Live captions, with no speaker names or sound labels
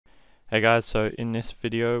Hey guys, so in this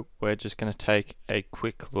video we're just going to take a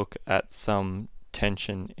quick look at some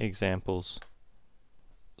tension examples.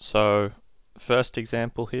 So first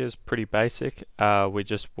example here is pretty basic. We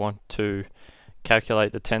just want to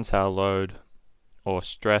calculate the tensile load or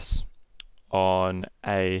stress on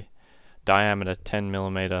a diameter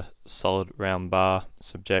 10mm solid round bar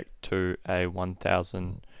subject to a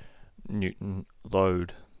 1000 Newton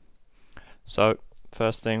load. So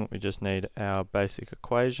first thing, we just need our basic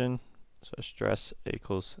equation. So stress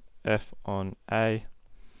equals F on A,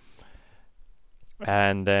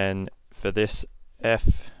 and then for this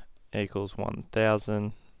F equals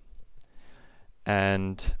 1000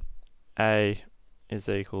 and A is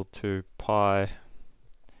equal to pi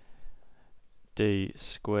d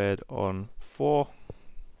squared on 4.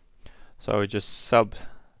 So we just sub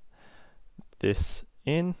this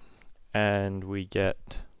in and we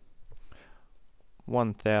get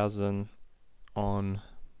 1000 on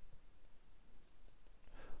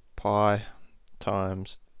pi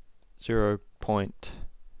times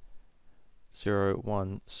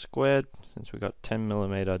 0.01 squared, since we got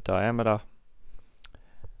 10mm diameter,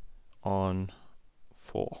 on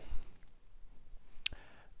 4.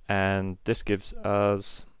 And this gives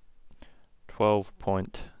us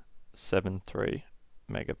 12.73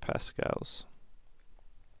 megapascals.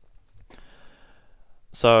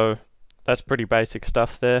 So that's pretty basic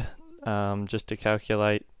stuff there, just to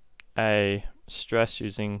calculate a stress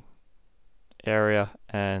using area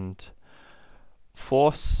and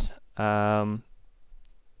force.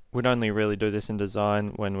 We'd only really do this in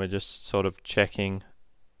design when we're just sort of checking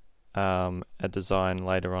a design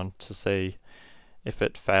later on to see if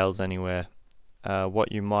it fails anywhere.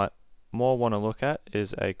 What you might more want to look at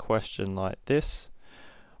is a question like this,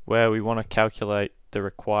 where we want to calculate the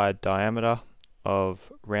required diameter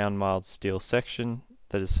of round mild steel section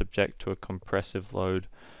that is subject to a compressive load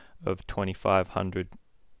of 2500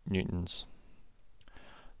 newtons.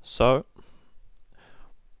 So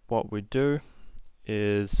what we do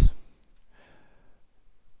is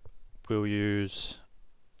we'll use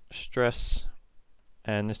stress,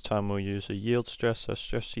 and this time we'll use a yield stress. So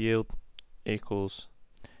stress yield equals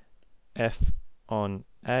F on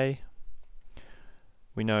A.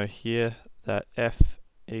 We know here that F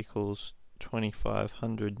equals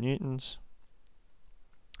 2500 newtons,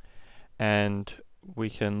 and we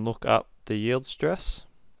can look up the yield stress.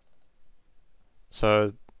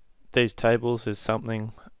 So these tables is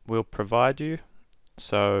something we'll provide you.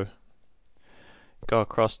 So go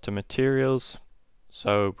across to materials.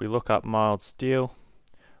 So we look up mild steel,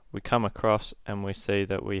 we come across and we see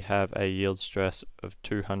that we have a yield stress of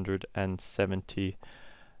 270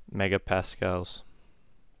 megapascals.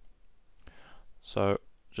 So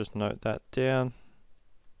just note that down,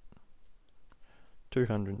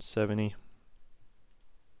 270.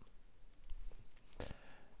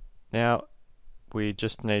 Now we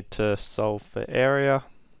just need to solve for area.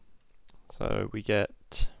 So we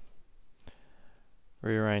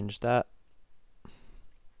rearrange that,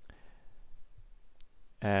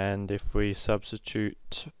 and if we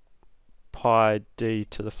substitute pi d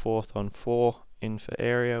to the 4th on 4 in for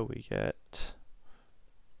area, we get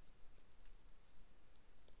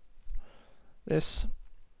this,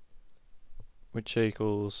 which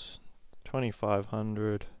equals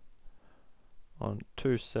 2500 on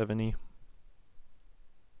 270,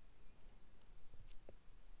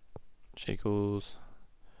 which equals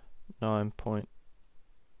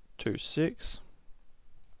 9.26,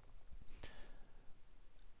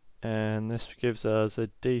 and this gives us a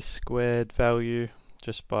d squared value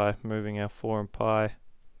just by moving our 4 and pi.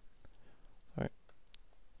 So it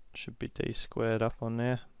should be d squared up on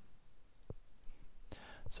there.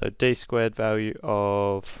 So d squared value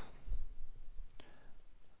of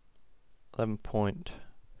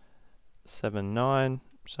 11.79,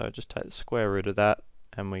 so just take the square root of that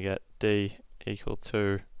and we get d equal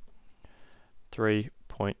to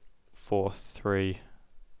 3.43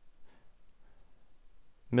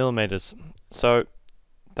 millimeters. So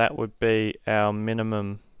that would be our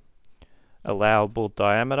minimum allowable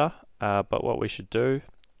diameter, but what we should do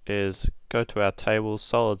is go to our table,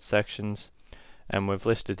 solid sections, and we've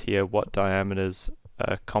listed here what diameters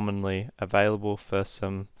are commonly available for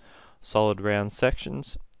some solid round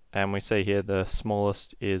sections, and we see here the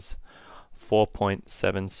smallest is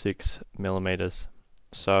 4.76 millimeters.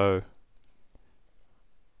 So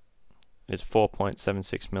it's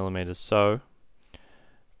 4.76 millimeters. So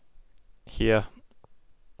here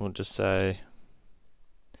we'll just say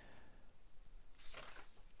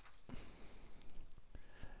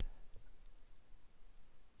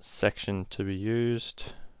section to be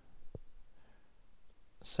used,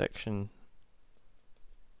 section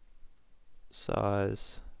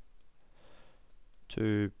size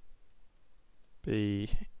to be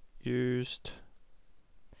used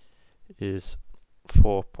is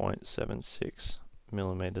 4.76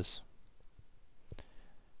 millimeters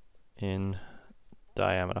in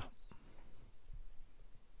diameter.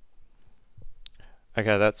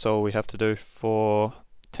 Okay, that's all we have to do for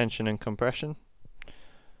tension and compression.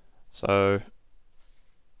 So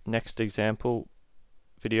next example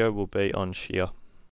video will be on shear.